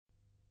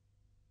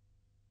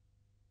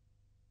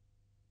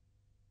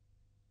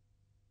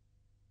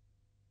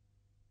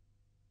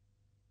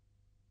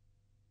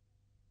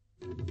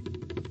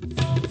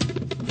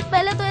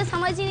पहले तो ये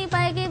समझ ही नहीं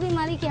पाए कि ये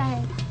बीमारी क्या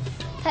है।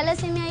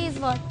 Thalassaemia is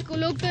what.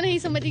 लोग तो नहीं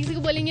समझते, किसी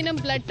को बोलेंगे ना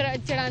ब्लड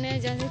चढ़ाने है,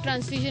 जैसे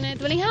ट्रांसफ्यूजन है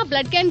तो बोलेंगे हाँ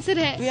ब्लड कैंसर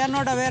है। We are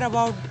not aware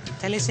about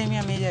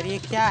thalassaemia major, ये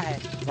क्या है।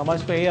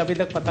 समाज को ये अभी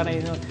तक पता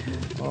नहीं है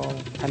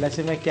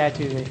थैलेसीमिया क्या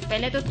चीज़ है।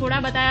 पहले तो थोड़ा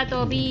बताया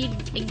तो अभी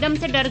एकदम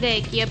से डर गए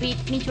कि अभी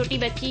इतनी छोटी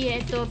बच्ची है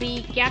तो अभी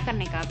क्या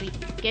करने का, अभी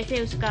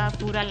कैसे उसका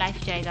पूरा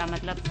लाइफ जाएगा,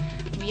 मतलब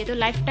ये तो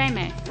लाइफ टाइम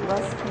है।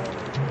 बस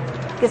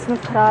किस्मत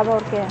खराब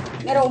और क्या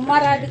है। मेरा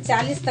उम्र है अभी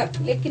 40 तक,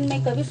 लेकिन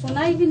मैं कभी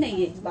सुना ही भी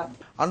नहीं है इस बात।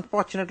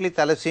 Unfortunately,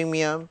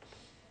 thalassemia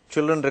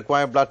children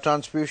require blood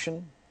transfusion.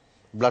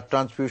 Blood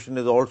transfusion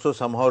is also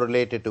somehow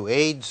related to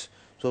AIDS.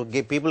 So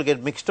people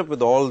get mixed up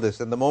with all this.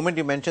 And the moment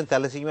you mention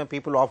thalassemia,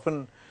 people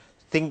often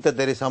think that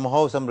there is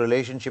somehow some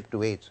relationship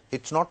to AIDS.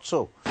 It's not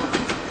so.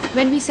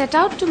 When we set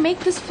out to make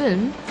this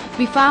film,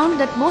 we found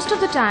that most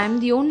of the time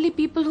the only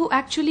people who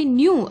actually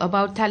knew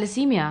about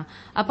thalassemia,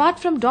 apart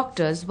from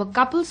doctors, were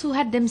couples who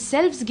had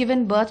themselves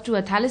given birth to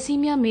a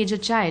thalassemia major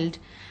child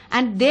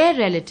and their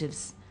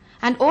relatives.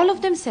 And all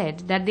of them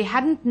said that they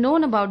hadn't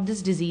known about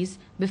this disease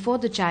before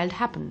the child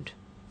happened.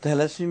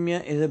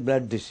 Thalassemia is a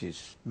blood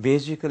disease.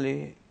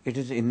 Basically, it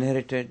is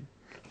inherited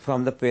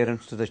from the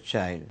parents to the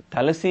child.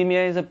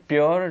 Thalassemia is a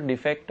pure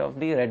defect of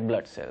the red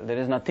blood cell. There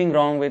is nothing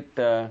wrong with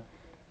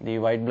the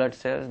white blood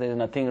cells, there is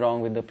nothing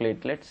wrong with the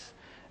platelets,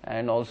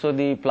 and also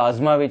the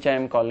plasma, which I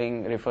am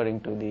referring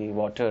to the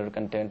water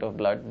content of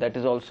blood, that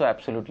is also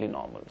absolutely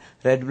normal.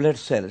 Red blood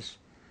cells,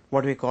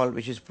 what we call,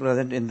 which is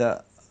present in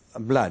the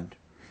blood,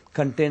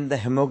 contain the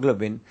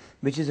hemoglobin,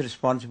 which is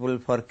responsible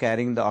for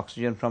carrying the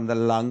oxygen from the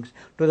lungs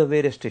to the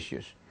various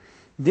tissues.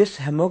 This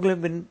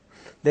hemoglobin,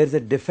 there is a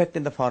defect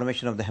in the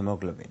formation of the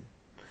hemoglobin,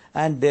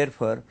 and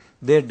therefore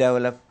they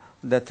develop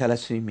the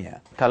thalassemia.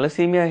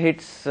 Thalassemia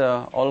hits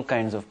all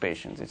kinds of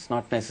patients. It's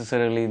not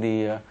necessarily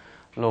the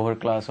lower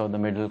class or the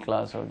middle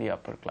class or the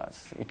upper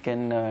class. It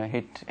can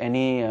hit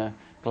any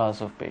class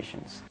of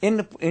patients.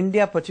 In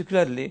India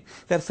particularly,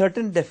 there are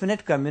certain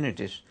definite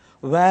communities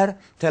where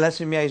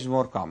thalassemia is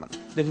more common.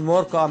 It is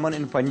more common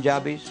in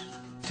Punjabis,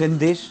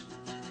 Sindhis,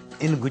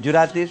 in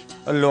Gujaratis,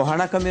 a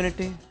Lohana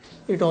community.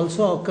 It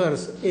also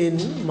occurs in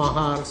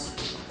Mahars,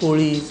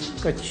 Kolis,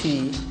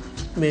 Kutchi,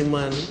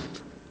 Memon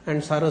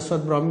and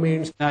Saraswat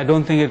Brahmins. I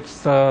don't think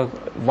it's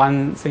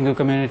one single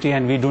community,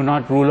 and we do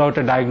not rule out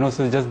a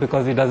diagnosis just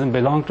because it doesn't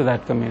belong to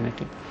that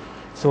community.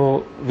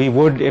 So we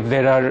would, if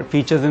there are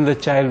features in the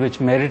child which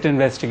merit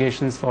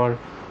investigations for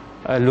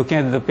looking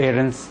at the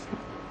parents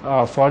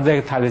for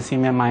their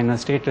thalassemia minor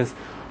status,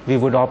 we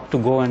would opt to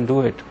go and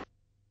do it.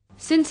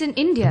 Since in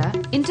India,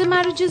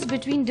 intermarriages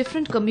between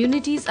different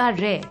communities are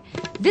rare,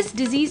 this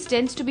disease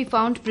tends to be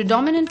found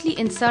predominantly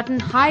in certain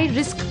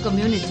high-risk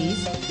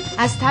communities,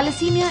 as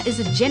thalassemia is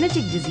a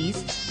genetic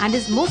disease and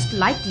is most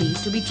likely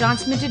to be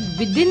transmitted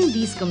within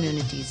these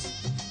communities.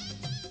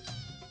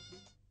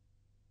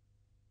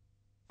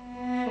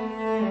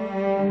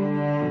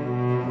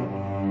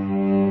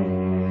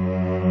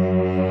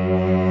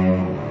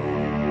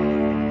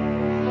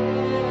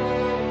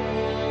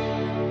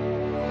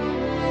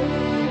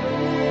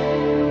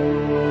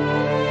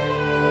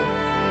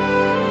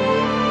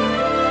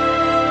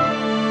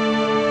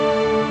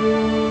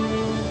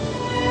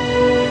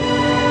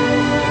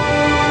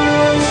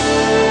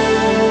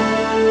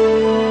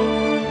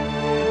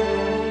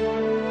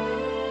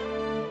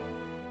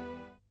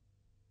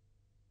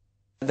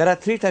 There are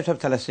three types of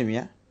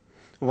thalassemia.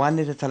 One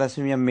is a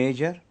thalassemia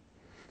major,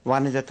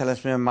 one is a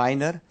thalassemia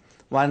minor,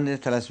 one is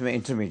a thalassemia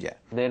intermediate.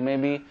 There may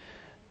be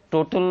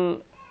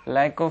total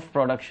lack of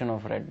production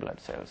of red blood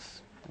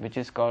cells, which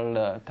is called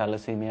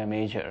thalassemia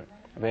major,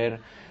 where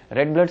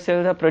red blood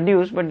cells are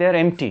produced but they are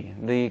empty.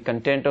 The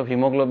content of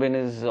hemoglobin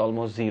is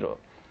almost zero.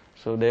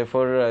 So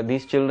therefore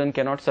these children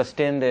cannot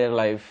sustain their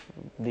life.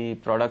 The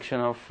production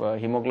of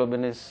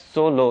hemoglobin is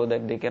so low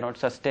that they cannot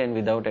sustain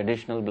without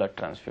additional blood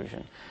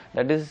transfusion.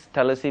 That is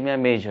thalassemia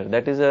major.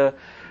 That is a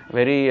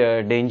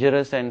very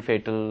dangerous and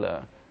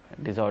fatal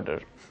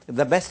disorder.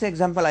 The best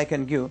example I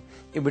can give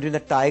is between the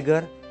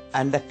tiger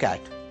and the cat.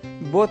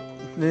 Both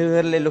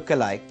nearly look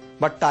alike,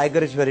 but tiger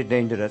is very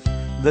dangerous.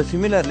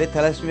 Similarly,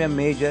 thalassemia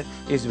major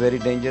is very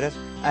dangerous,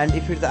 and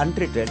if it is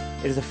untreated,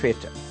 it is a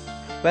fatal.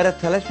 Whereas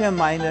thalassemia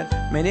minor,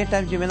 many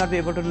times you may not be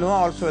able to know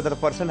also whether a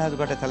person has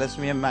got a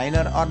thalassemia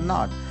minor or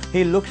not.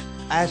 He looks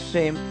as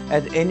same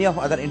as any of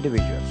other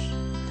individuals.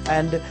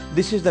 And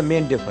this is the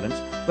main difference.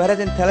 Whereas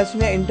in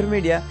thalassemia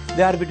intermediate,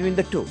 they are between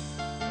the two.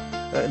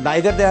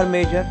 Neither they are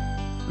major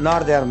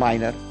nor they are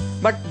minor,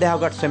 but they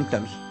have got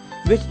symptoms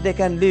which they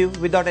can live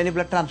without any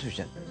blood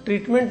transfusion.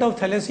 Treatment of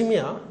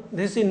thalassemia,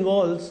 this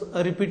involves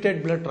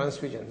repeated blood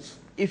transfusions.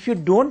 If you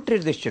don't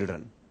treat these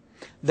children,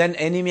 then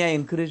anemia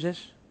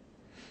increases,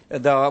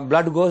 the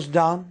blood goes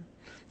down,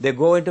 they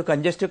go into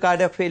congestive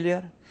cardiac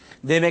failure,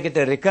 they may get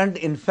a recurrent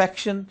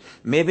infection,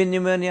 maybe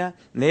pneumonia,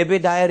 maybe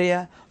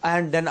diarrhea,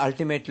 and then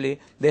ultimately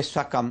they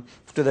succumb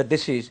to the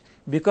disease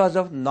because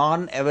of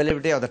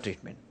non-availability of the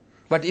treatment.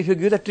 But if you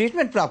give the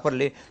treatment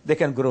properly, they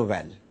can grow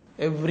well.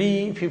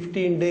 Every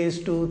 15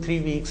 days to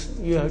 3 weeks,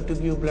 you have to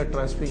give blood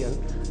transfusion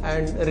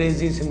and raise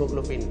his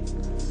hemoglobin.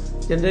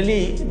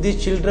 Generally,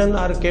 these children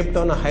are kept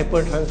on a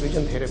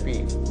hypertransfusion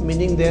therapy,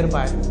 meaning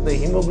thereby the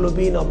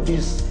hemoglobin of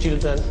these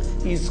children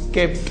is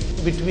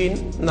kept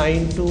between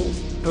 9 to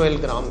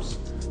 12 grams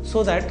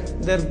so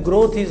that their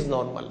growth is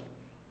normal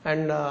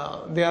and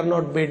they are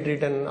not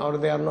bedridden or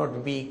they are not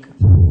weak.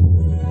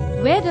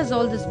 Where does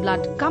all this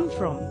blood come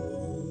from?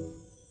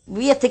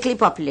 We are thickly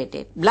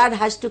populated. Blood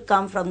has to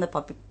come from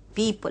the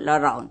people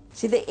around.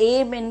 See, the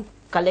aim in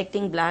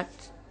collecting blood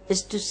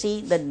is to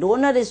see the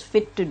donor is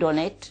fit to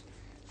donate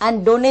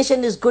and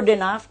donation is good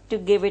enough to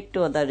give it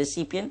to the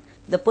recipient.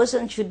 The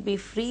person should be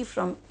free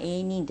from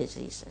any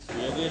diseases.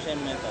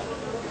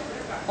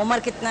 उम्र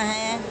कितना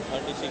है?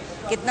 36.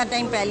 कितना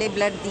time पहले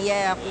blood दिया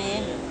है आपने?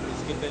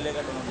 इसके पहले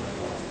का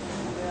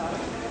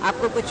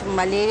आपको कुछ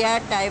मलेरिया,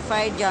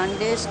 टाइफाइड,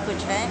 जॉन्डिस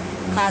कुछ है?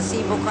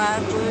 खांसी, बुखार,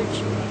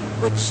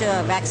 कुछ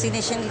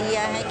वैक्सीनेशन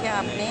लिया है क्या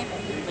आपने?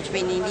 कुछ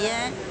भी नहीं लिया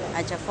है?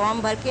 अच्छा,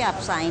 फॉर्म भर के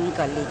आप साइन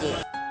कर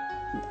लीजिए.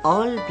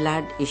 All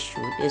blood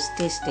issued is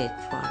tested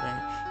for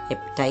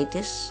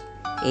hepatitis,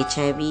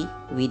 HIV,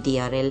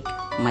 VDRL,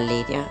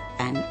 malaria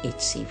and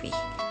HCV.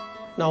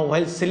 Now,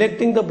 while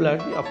selecting the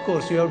blood, of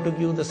course, you have to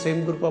give the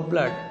same group of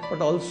blood,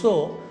 but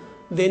also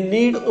they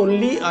need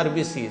only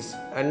RBCs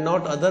and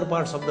not other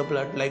parts of the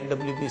blood like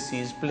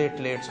WBCs,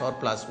 platelets or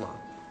plasma.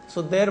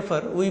 So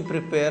therefore, we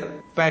prepare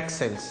packed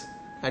cells,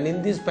 and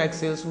in these packed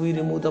cells, we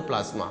remove the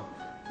plasma.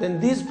 Then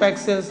these packed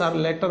cells are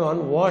later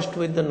on washed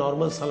with the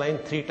normal saline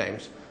 3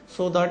 times,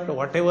 so that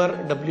whatever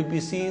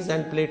WBCs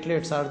and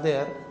platelets are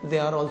there, they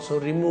are also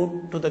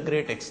removed to the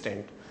great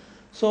extent.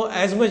 So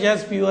as much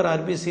as pure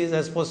RBCs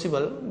as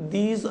possible,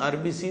 these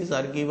RBCs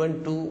are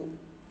given to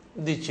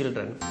the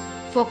children.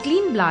 For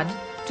clean blood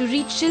to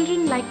reach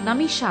children like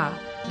Namisha,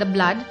 the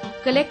blood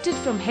collected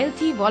from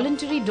healthy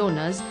voluntary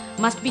donors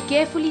must be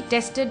carefully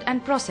tested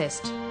and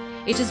processed.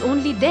 It is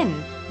only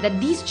then that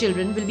these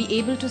children will be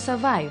able to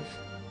survive.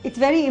 It's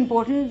very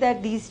important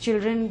that these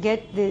children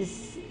get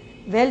this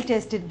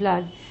well-tested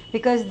blood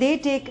because they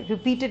take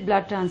repeated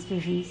blood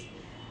transfusions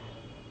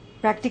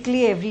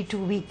practically every 2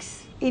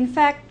 weeks. In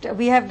fact,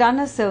 we have done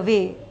a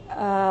survey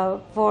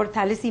for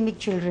thalassaemic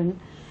children,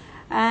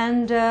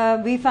 and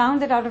we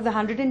found that out of the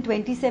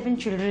 127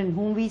 children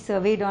whom we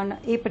surveyed on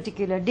a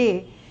particular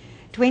day,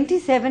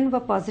 27 were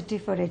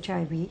positive for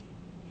HIV,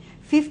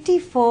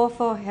 54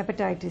 for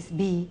hepatitis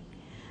B,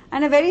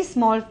 and a very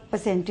small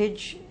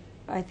percentage,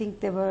 I think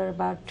there were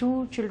about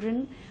 2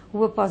 children who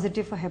were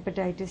positive for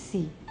hepatitis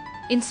C.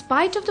 In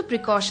spite of the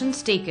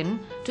precautions taken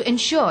to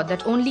ensure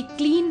that only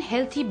clean,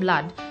 healthy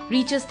blood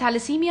reaches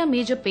thalassemia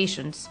major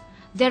patients,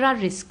 there are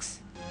risks.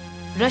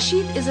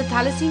 Rashid is a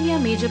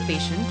thalassemia major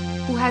patient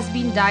who has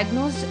been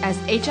diagnosed as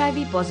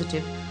HIV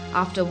positive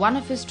after one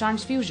of his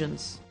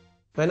transfusions.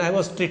 When I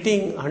was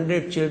treating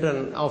 100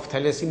 children of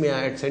thalassemia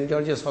at St.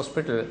 George's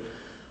Hospital,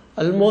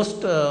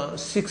 almost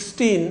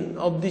 16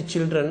 of the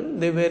children,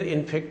 they were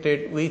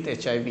infected with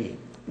HIV.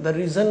 The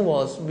reason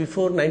was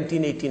before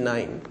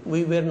 1989,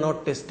 we were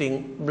not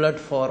testing blood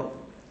for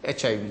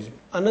HIV.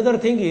 Another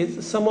thing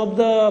is some of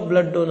the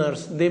blood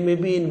donors, they may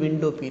be in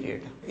window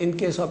period. In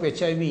case of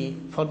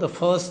HIV, for the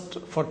first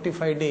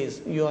 45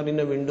 days, you are in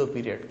a window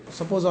period.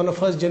 Suppose on the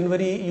 1st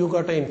January, you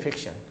got an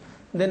infection.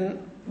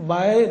 Then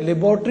by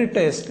laboratory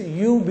test,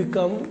 you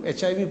become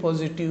HIV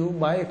positive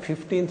by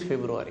 15th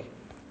February.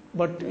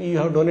 But you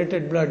have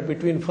donated blood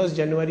between 1st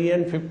January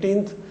and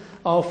 15th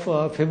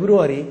of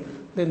February,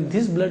 then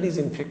this blood is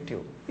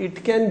infective.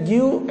 It can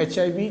give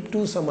HIV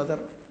to some other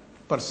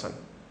person.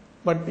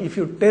 But if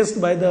you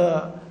test by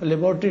the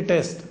laboratory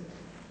test,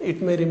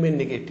 it may remain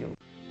negative.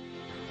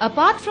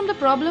 Apart from the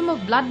problem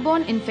of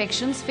blood-borne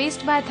infections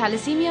faced by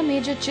thalassemia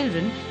major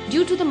children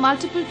due to the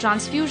multiple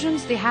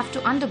transfusions they have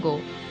to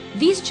undergo,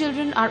 these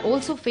children are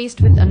also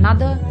faced with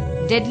another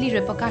deadly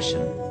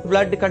repercussion.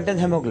 Blood contains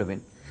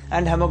hemoglobin,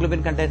 and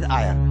hemoglobin contains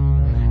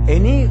iron.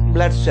 Any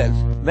blood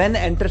cells, when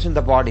enters in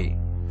the body,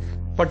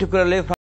 particularly from